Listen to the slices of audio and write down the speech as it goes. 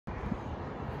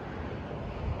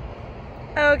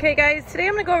Okay guys, today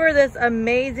I'm gonna go over this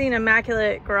amazing,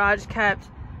 immaculate garage kept,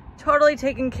 totally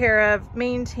taken care of,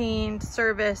 maintained,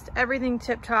 serviced, everything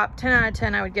tip top, 10 out of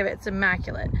 10 I would give it. It's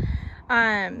immaculate.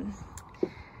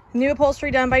 New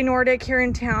upholstery done by Nordic here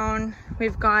in town.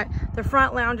 We've got the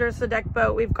front loungers, the deck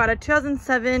boat. We've got a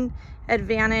 2007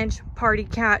 Advantage Party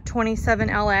Cat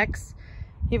 27LX.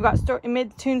 You've got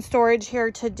mid-tune storage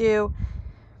here to do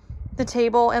the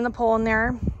table and the pole in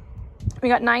there. We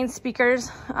got 9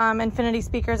 speakers, infinity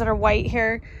speakers that are white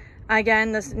here.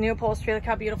 Again, this new upholstery, look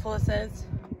how beautiful this is.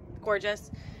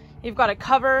 Gorgeous. You've got a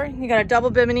cover, you got a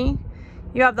double bimini.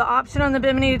 You have the option on the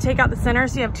bimini to take out the center,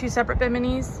 so you have 2 separate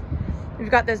biminis. You've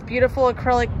got this beautiful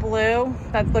acrylic blue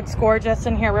that looks gorgeous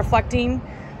in here, reflecting.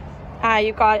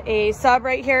 You've got a sub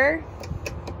right here.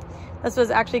 This was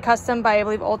actually custom by, I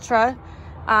believe, Ultra,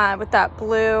 with that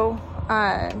blue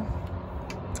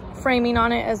framing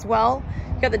on it as well.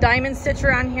 You got the diamond stitch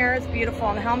around here. It's beautiful.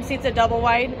 And the helm seat's a double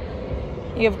wide.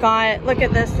 You've got, look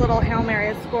at this little helm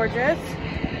area. It's gorgeous.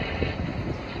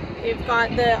 You've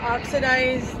got the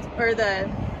oxidized or the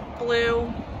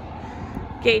blue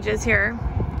gauges here.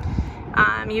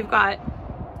 You've got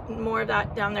more of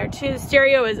that down there too. The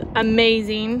stereo is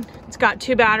amazing. It's got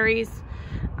 2 batteries.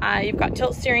 You've got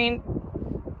tilt steering.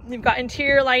 You've got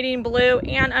interior lighting blue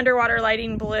and underwater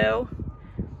lighting blue.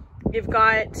 You've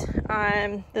got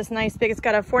this nice big, it's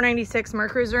got a 496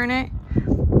 Mercruiser in it.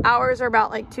 Hours are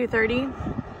about like 230.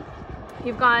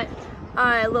 You've got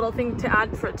a little thing to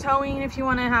add for towing if you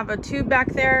want to have a tube back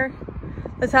there.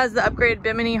 This has the upgraded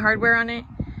Bimini hardware on it.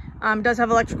 It does have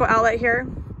electrical outlet here.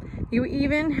 You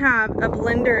even have a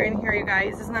blender in here, you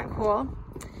guys. Isn't that cool?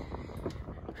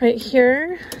 Right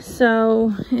here.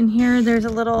 So in here, there's a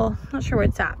little, not sure where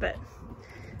it's at, but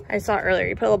I saw it earlier.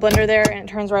 You put a little blender there and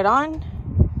it turns right on.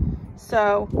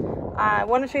 So I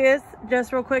want to show you this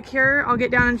just real quick here. I'll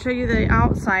get down and show you the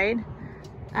outside.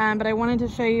 But I wanted to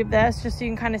show you this just so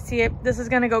you can kind of see it. This is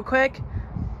going to go quick.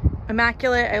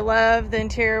 Immaculate. I love the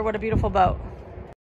interior. What a beautiful boat.